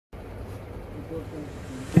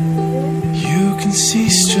You can see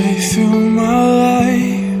straight through my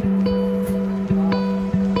light.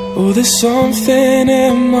 Oh, there's something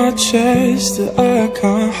in my chest that I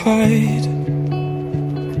can't hide.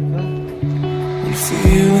 When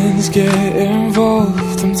feelings get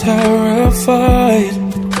involved, I'm terrified.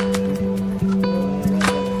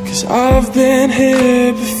 'Cause I've been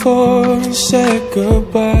here before and said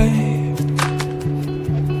goodbye.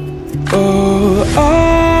 Oh,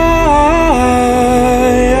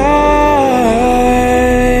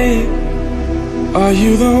 are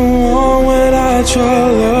you the one when I try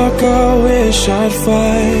to look I wish I'd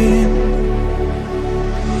find?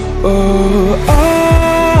 Oh,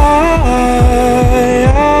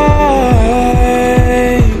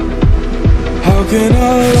 how can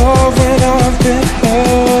I love when I've been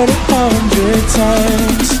hurt 100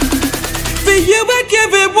 times? For you I'd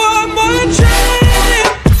give it one more try.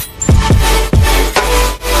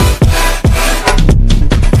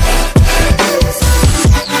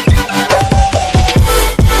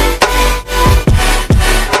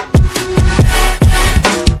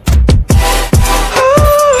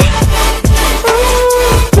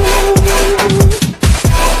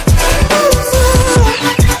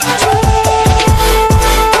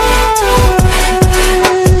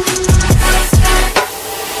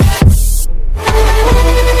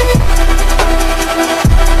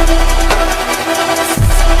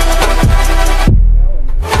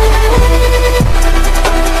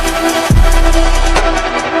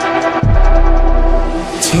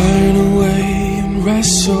 Turn away and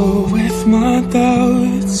wrestle with my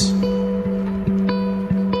doubts.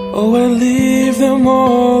 Oh, I leave them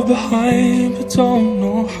all behind, but don't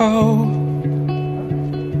know how.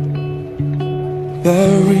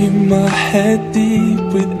 Bury my head deep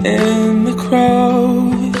within the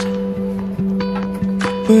crowd,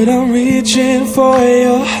 but I'm reaching for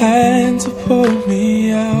your hand to pull me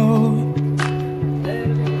out.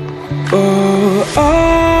 Oh,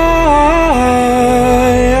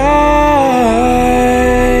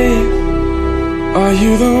 are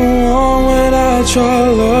you the one when I try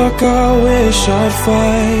to look I wish I'd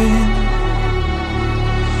find?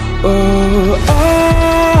 Oh,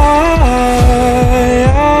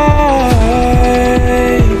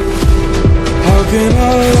 how can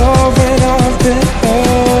I love when I've been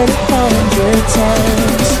hurt 100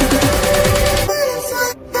 times?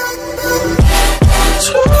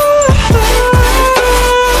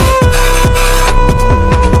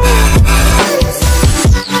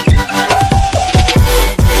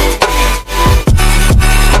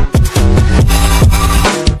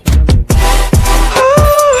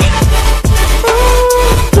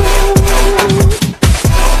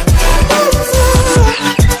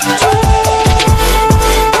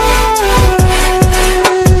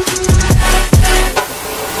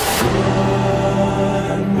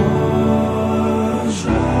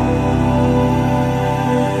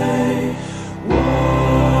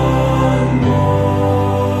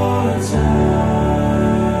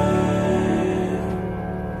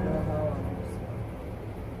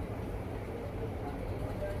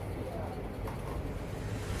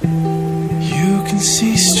 You can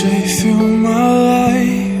see straight through my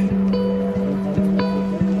light.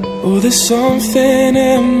 Oh, there's something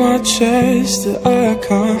in my chest that I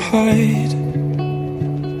can't hide.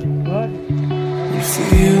 When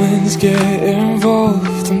feelings get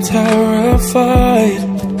involved, I'm terrified.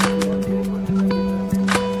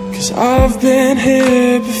 'Cause I've been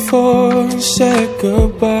here before and said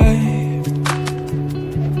goodbye.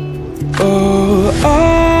 Oh,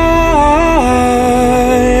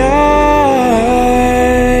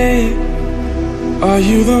 are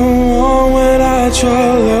you the one when I try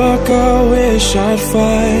to look I wish I'd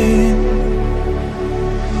find?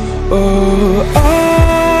 Oh,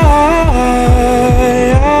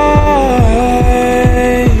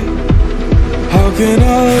 how can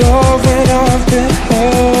I love when I've been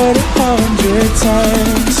hurt 100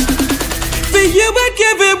 times? For you I'd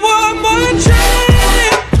give it one more try.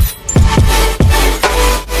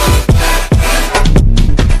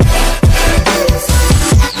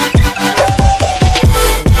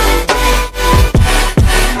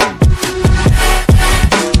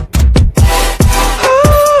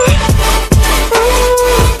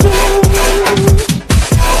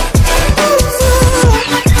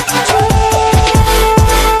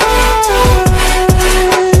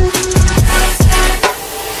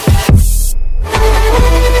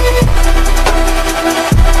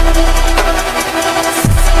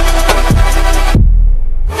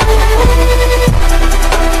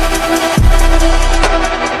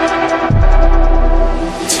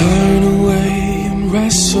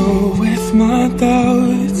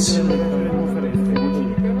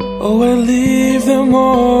 them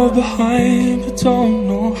all behind, but don't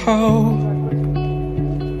know how.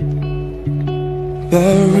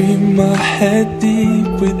 Bury my head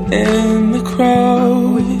deep within the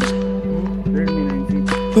crowd,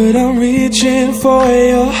 but I'm reaching for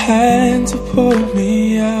your hand to pull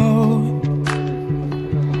me out.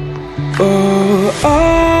 Oh,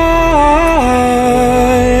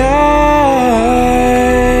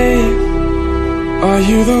 are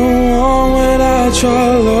you the one when I try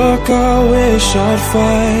to look, I wish I'd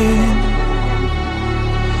find?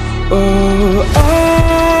 Oh,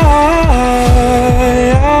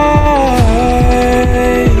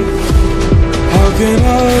 how can I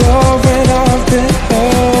love